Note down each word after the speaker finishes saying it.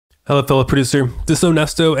Hello fellow producer, this is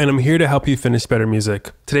Onesto and I'm here to help you finish better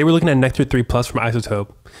music. Today we're looking at Nectar 3 Plus from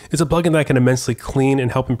iZotope. It's a plugin that can immensely clean and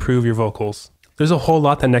help improve your vocals. There's a whole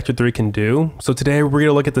lot that Nectar 3 can do, so today we're going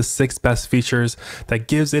to look at the 6 best features that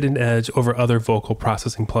gives it an edge over other vocal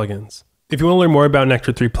processing plugins. If you want to learn more about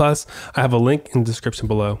Nectar 3 Plus, I have a link in the description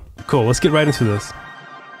below. Cool, let's get right into this.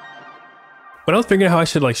 When I was figuring out how I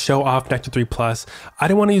should show off Nectar 3 Plus, I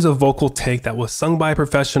didn't want to use a vocal take that was sung by a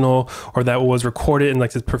professional or that was recorded in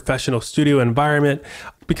this professional studio environment,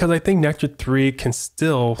 because I think Nectar 3 can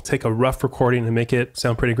still take a rough recording and make it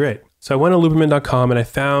sound pretty great. So I went on Luberman.com and I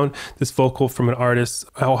found this vocal from an artist.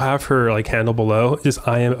 I'll have her handle below, just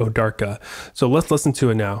I am Odarka. So let's listen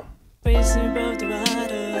to it now.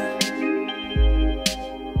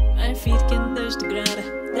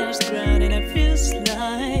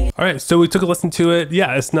 All right, so we took a listen to it.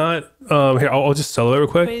 Yeah, it's not, here, I'll just solo it real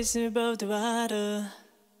quick.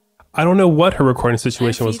 I don't know what her recording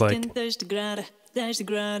situation was like.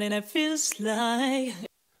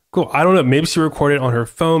 Cool, I don't know, maybe she recorded on her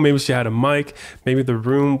phone, maybe she had a mic, maybe the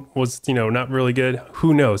room was, not really good.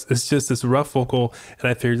 Who knows? It's just this rough vocal, and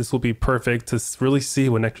I figured this will be perfect to really see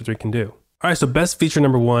what Nectar 3 can do. All right, so best feature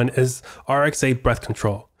number 1 is RX8 breath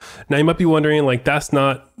control. Now you might be wondering, that's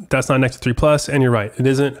not Nectar 3 Plus, and you're right, it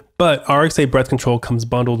isn't. But RX8 breath control comes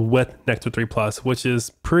bundled with Nectar 3 Plus, which is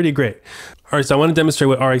pretty great. All right, so I want to demonstrate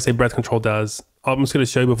what RX8 breath control does. I'm just going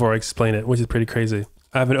to show you before I explain it, which is pretty crazy.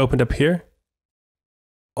 I have it opened up here.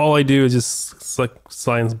 All I do is just select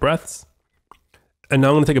silence breaths, and now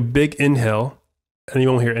I'm going to take a big inhale, and you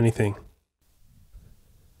won't hear anything.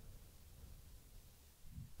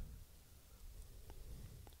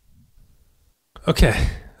 Okay,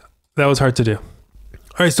 that was hard to do.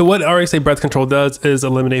 All right, so what RX8 breath control does is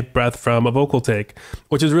eliminate breath from a vocal take,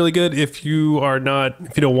 which is really good if you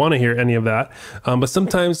don't want to hear any of that. But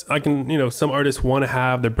sometimes some artists want to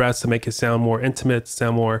have their breaths to make it sound more intimate,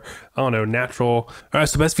 sound more, natural. All right,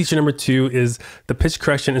 so best feature number 2 is the pitch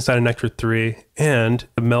correction inside of Nectar 3 and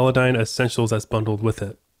the Melodyne Essentials that's bundled with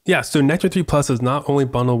it. Yeah, so Nectar 3 Plus is not only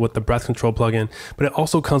bundled with the breath control plugin, but it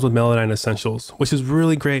also comes with Melodyne Essentials, which is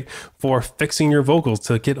really great for fixing your vocals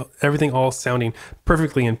to get everything all sounding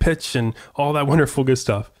perfectly in pitch and all that wonderful good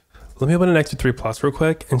stuff. Let me open a Nectar 3 Plus real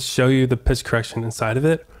quick and show you the pitch correction inside of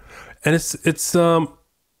it. And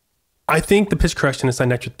I think the pitch correction inside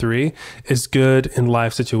Nectar 3 is good in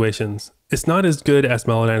live situations. It's not as good as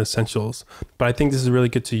Melodyne Essentials, but I think this is really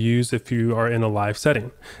good to use if you are in a live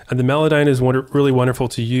setting. And the Melodyne is really wonderful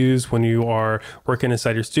to use when you are working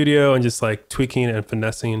inside your studio and just tweaking and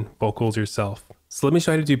finessing vocals yourself. So let me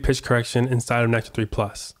show you how to do pitch correction inside of Nectar 3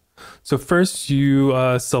 Plus. So first you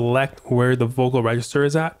select where the vocal register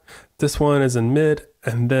is at. This one is in mid,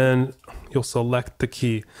 and then you'll select the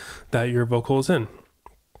key that your vocal is in.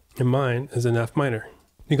 And mine is in F minor.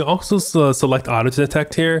 You can also select auto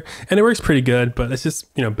detect here, and it works pretty good, but it's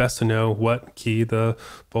just best to know what key the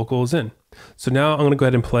vocal is in. So now I'm going to go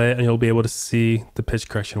ahead and play it, and you'll be able to see the pitch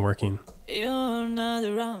correction working. You're not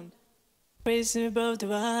around, crazy about the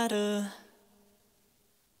water.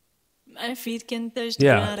 My feet can touch the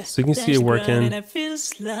water, so you can see it working.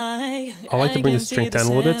 I like to bring the strength down a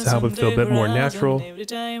little bit to help it feel a bit more natural.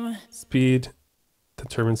 Speed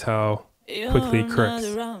determines how quickly it corrects.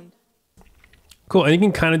 Cool, and you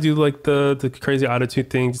can kind of do the crazy auto-tune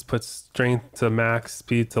thing, just put strength to max,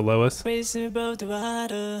 speed to lowest. My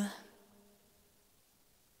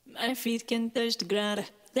feet can touch the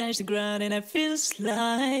ground, and I feel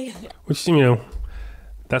which,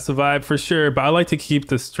 that's a vibe for sure, but I like to keep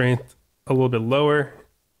the strength a little bit lower,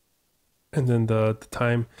 and then the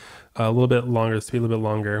time a little bit longer, the speed a little bit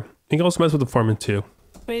longer. You can also mess with the formant too.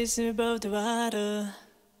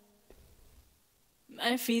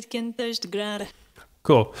 My feet can touch the ground.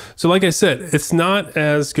 Cool. So like I said, it's not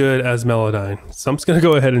as good as Melodyne. So I'm just going to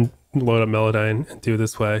go ahead and load up Melodyne and do it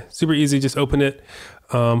this way. Super easy. Just open it,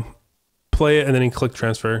 play it, and then you click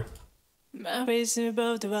transfer.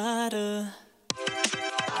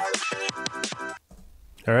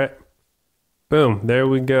 All right. Boom. There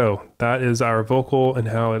we go. That is our vocal and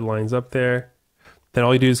how it lines up there. Then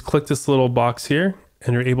all you do is click this little box here,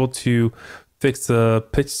 and you're able to fix the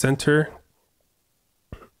pitch center.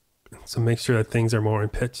 So make sure that things are more in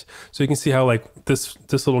pitch. So you can see how this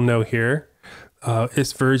little note here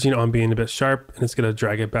is verging on being a bit sharp, and it's going to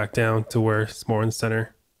drag it back down to where it's more in the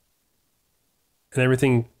center. And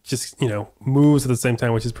everything just, moves at the same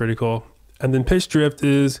time, which is pretty cool. And then pitch drift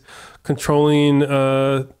is controlling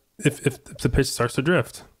if the pitch starts to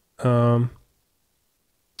drift. And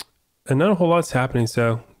not a whole lot's happening,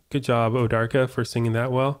 so good job, Odarka, for singing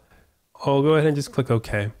that well. I'll go ahead and just click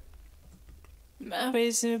OK. My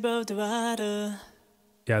face above the water.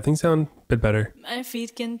 Yeah, things sound a bit better. My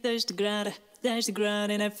feet can touch the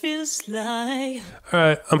ground and I feel like. All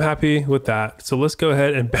right, I'm happy with that. So let's go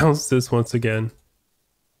ahead and bounce this once again.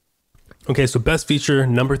 Okay, so best feature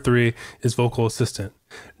number 3 is vocal assistant.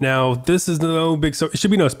 Now, this is it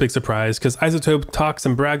should be no big surprise because iZotope talks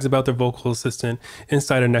and brags about their vocal assistant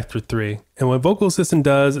inside of Nectar 3. And what vocal assistant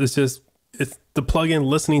does is it's the plugin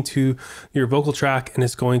listening to your vocal track, and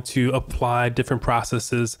it's going to apply different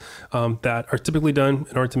processes that are typically done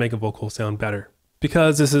in order to make a vocal sound better.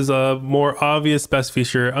 Because this is a more obvious best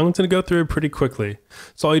feature, I'm going to go through it pretty quickly.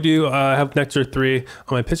 So all you do, I have Nectar 3 on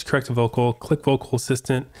my pitch correct vocal, click vocal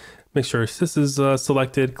assistant, make sure this is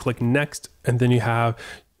selected, click next, and then you have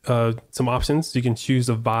some options. You can choose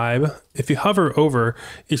a vibe. If you hover over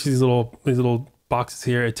each of these little boxes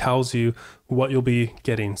here, it tells you what you'll be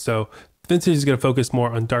getting. So vintage is going to focus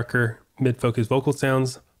more on darker, mid-focused vocal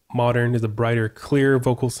sounds. Modern is a brighter, clear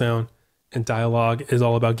vocal sound. And dialogue is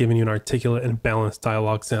all about giving you an articulate and balanced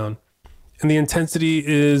dialogue sound. And the intensity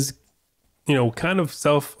is, kind of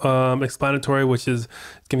self-explanatory, which is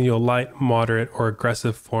giving you a light, moderate, or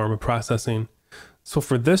aggressive form of processing. So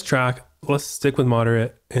for this track, let's stick with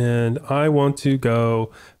moderate, and I want to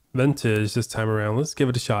go vintage this time around. Let's give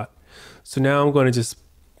it a shot. So now I'm going to just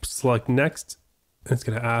select next, and it's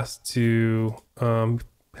going to ask to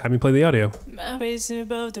have me play the audio. My face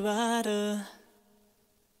above the water.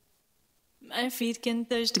 My feet can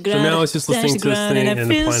touch the So ground. now it's just listening to this thing and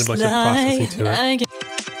applying a bunch of processing to it.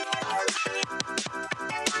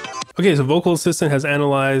 Okay, so Vocal Assistant has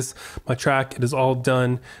analyzed my track. It is all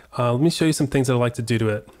done. Let me show you some things that I like to do to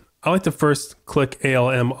it. I like to first click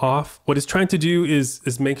ALM off. What it's trying to do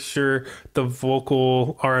is make sure the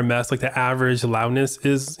vocal RMS, like the average loudness,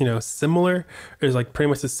 is similar. It's like pretty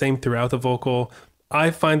much the same throughout the vocal. I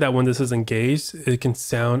find that when this is engaged, it can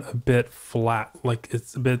sound a bit flat, like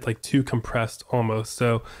it's a bit like too compressed almost.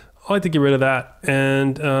 So I like to get rid of that.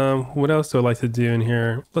 And what else do I like to do in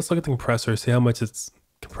here? Let's look at the compressor, see how much it's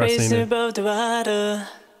compressing. Above the water.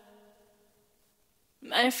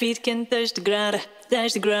 My feet can touch the ground,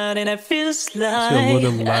 and I feel a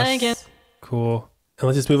little bit less. Cool. And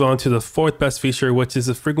let's just move on to the fourth best feature, which is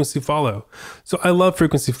a frequency follow. So I love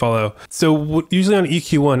frequency follow. So usually on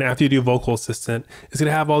EQ1, after you do vocal assistant, it's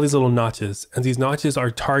gonna have all these little notches, and these notches are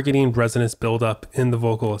targeting resonance buildup in the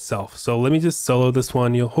vocal itself. So let me just solo this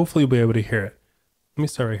one. Hopefully you'll be able to hear it. Let me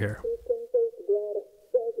start right here.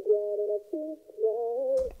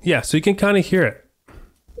 Yeah, so you can kind of hear it.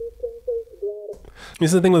 This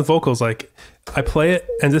is the thing with vocals, like I play it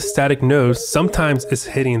and this static node sometimes is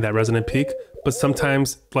hitting that resonant peak, but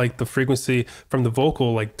sometimes like the frequency from the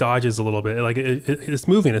vocal like dodges a little bit. Like it's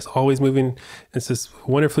moving, it's always moving. It's this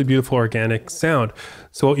wonderfully beautiful organic sound.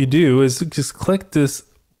 So what you do is just click this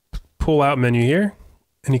pull out menu here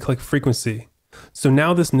and you click frequency. So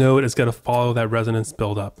now this node is going to follow that resonance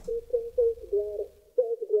buildup.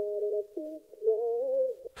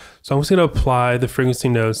 So I'm just going to apply the frequency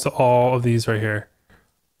nodes to all of these right here.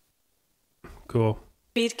 Cool.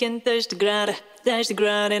 Feet can touch the ground,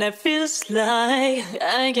 and I feel like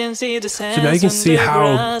I can see the sands. So now you can see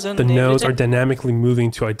how the nodes are dynamically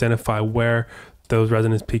moving to identify where those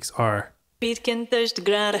resonance peaks are. Feet can touch the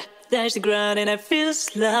ground, and I feel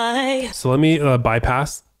like. So let me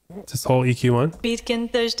bypass this whole EQ1. Feet can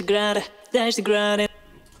touch the ground, and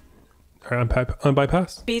All right,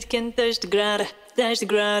 unbypass. feet can touch the ground,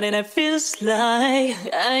 and I feel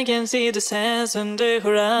like I can see the sands on the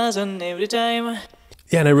horizon every time.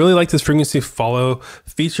 Yeah, and I really like this frequency follow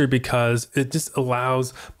feature because it just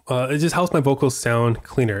allows, it just helps my vocals sound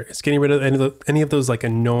cleaner. It's getting rid of any of those like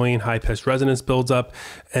annoying high-pitched resonance builds up,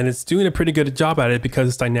 and it's doing a pretty good job at it because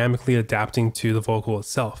it's dynamically adapting to the vocal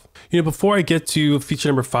itself. Before I get to feature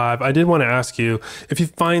number 5, I did want to ask you, if you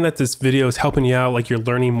find that this video is helping you out, like you're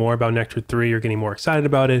learning more about Nectar 3, you're getting more excited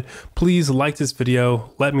about it, please like this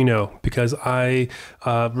video, let me know, because I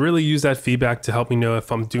really use that feedback to help me know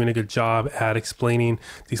if I'm doing a good job at explaining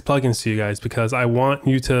these plugins to you guys, because I want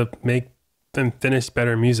you to make and finish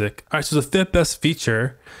better music. All right, so the 5th best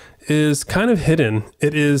feature is kind of hidden.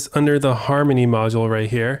 It is under the harmony module right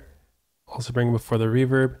here. Also bring it before the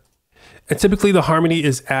reverb. And typically the harmony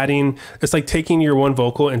is adding, it's like taking your one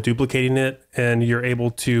vocal and duplicating it, and you're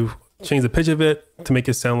able to change the pitch of it to make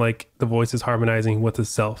it sound like the voice is harmonizing with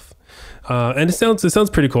itself. And it sounds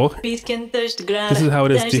pretty cool. This is how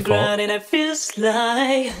it is default. And I feel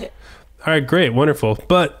like. All right, great, wonderful.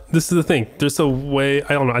 But this is the thing. There's a way, I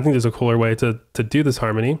don't know, I think there's a cooler way to do this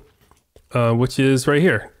harmony, which is right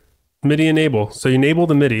here, MIDI enable. So you enable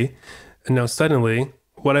the MIDI, and now suddenly,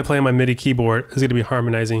 what I play on my MIDI keyboard is going to be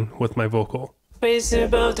harmonizing with my vocal. Face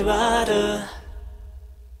above the water.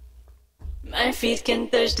 My feet can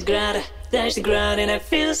touch the ground, and it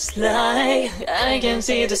feels like I can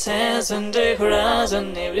see the sands on the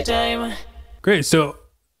horizon every time. Great. So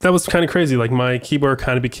that was kind of crazy. Like my keyboard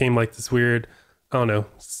kind of became like this weird, I don't know,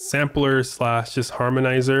 sampler slash just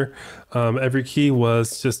harmonizer. Every key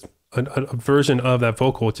was just a version of that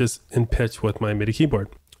vocal just in pitch with my MIDI keyboard.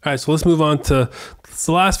 All right, so let's move on to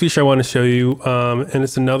the last feature I want to show you. And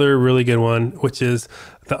it's another really good one, which is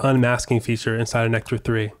the unmasking feature inside of Nectar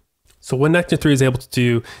 3. So what Nectar 3 is able to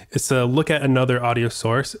do is to look at another audio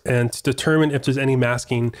source and to determine if there's any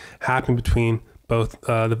masking happening between both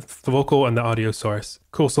the vocal and the audio source.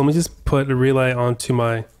 Cool, so let me just put a relay onto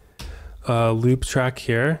my loop track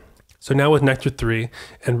here. So now with Nectar 3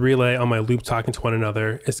 and relay on my loop talking to one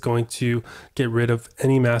another, it's going to get rid of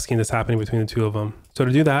any masking that's happening between the two of them. So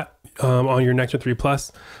to do that, on your Nectar 3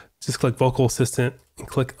 Plus, just click Vocal Assistant and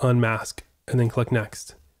click Unmask, and then click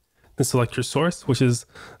Next. Then select your source, which is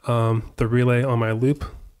the relay on my loop,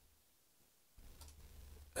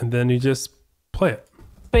 and then you just play it.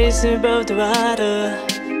 Waves above the water.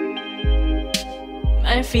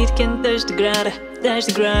 My feet can touch the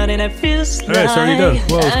ground, and I feel like all right, it's already done.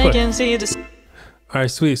 Whoa, it's I quick. can see the. All right,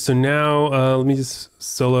 sweet. So now let me just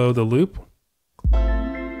solo the loop.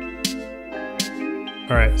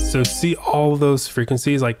 All right, so see all of those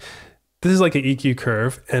frequencies? Like this is like an EQ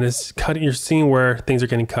curve, and it's cutting. You're seeing where things are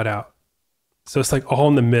getting cut out. So it's like all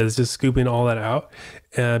in the mid, just scooping all that out,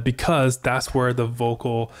 because that's where the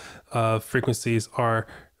vocal frequencies are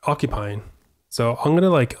occupying. So I'm gonna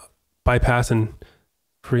like bypass and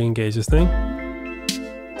pre-engage this thing.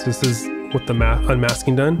 So this is with the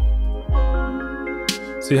unmasking done.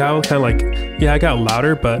 See how kind of like, yeah, I got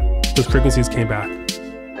louder, but those frequencies came back.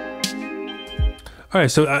 All right,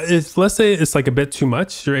 so if let's say it's like a bit too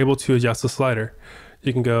much, you're able to adjust the slider.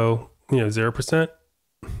 You can go, 0%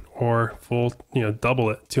 or full, double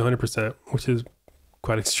it, 200%, which is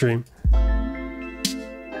quite extreme.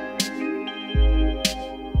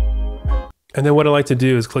 And then what I like to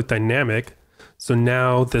do is click dynamic. So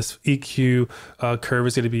now this EQ curve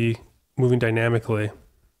is going to be moving dynamically.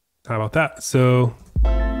 How about that? So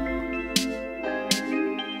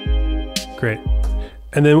great.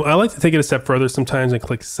 And then I like to take it a step further sometimes and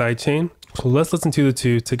click sidechain. So let's listen to the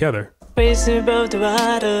two together. Waves above the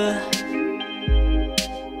water.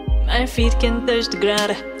 My feet can touch the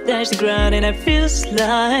ground, and I feel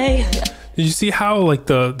like. Did you see how like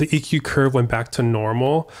the EQ curve went back to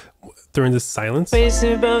normal during this silence? Waves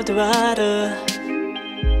above the water.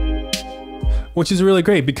 Which is really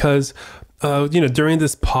great because during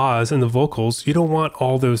this pause in the vocals, you don't want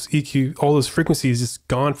all those frequencies just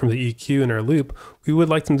gone from the EQ in our loop. We would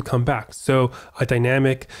like them to come back. So a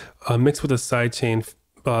dynamic mixed with a sidechain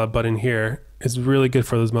button here is really good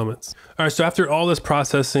for those moments. All right, so after all this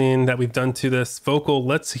processing that we've done to this vocal,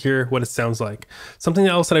 let's hear what it sounds like. Something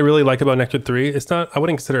else that I really like about Nectar 3, I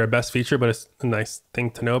wouldn't consider it a best feature, but it's a nice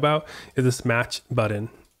thing to know about, is this match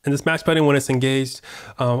button. And this match button, when it's engaged,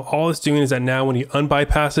 all it's doing is that now when you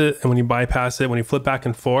unbypass it and when you bypass it, when you flip back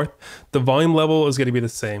and forth, the volume level is going to be the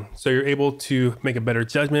same. So you're able to make a better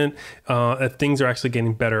judgment if things are actually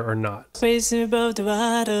getting better or not. Waves above the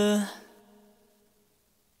water.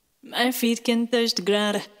 My feet can touch the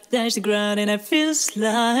ground, and it feels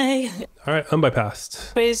like. All right,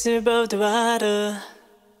 unbypassed. Waves above the water.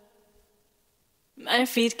 My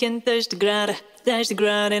feet can touch the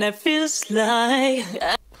ground, and it feels like.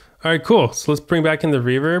 All right, cool. So let's bring back in the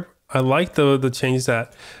reverb. I like the changes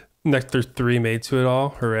that Nectar 3 made to it all.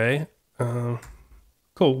 Hooray.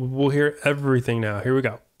 Cool. We'll hear everything now. Here we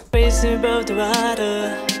go. Waves above the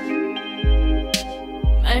water.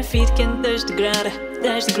 My feet can touch the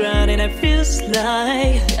ground, and it feels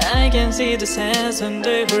like I can see the sands on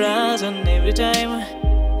the horizon every time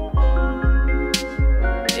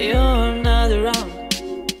you're not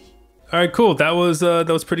around. All right, cool. That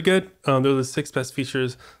was pretty good. Those are the 6 best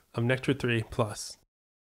features of Nectar 3 Plus.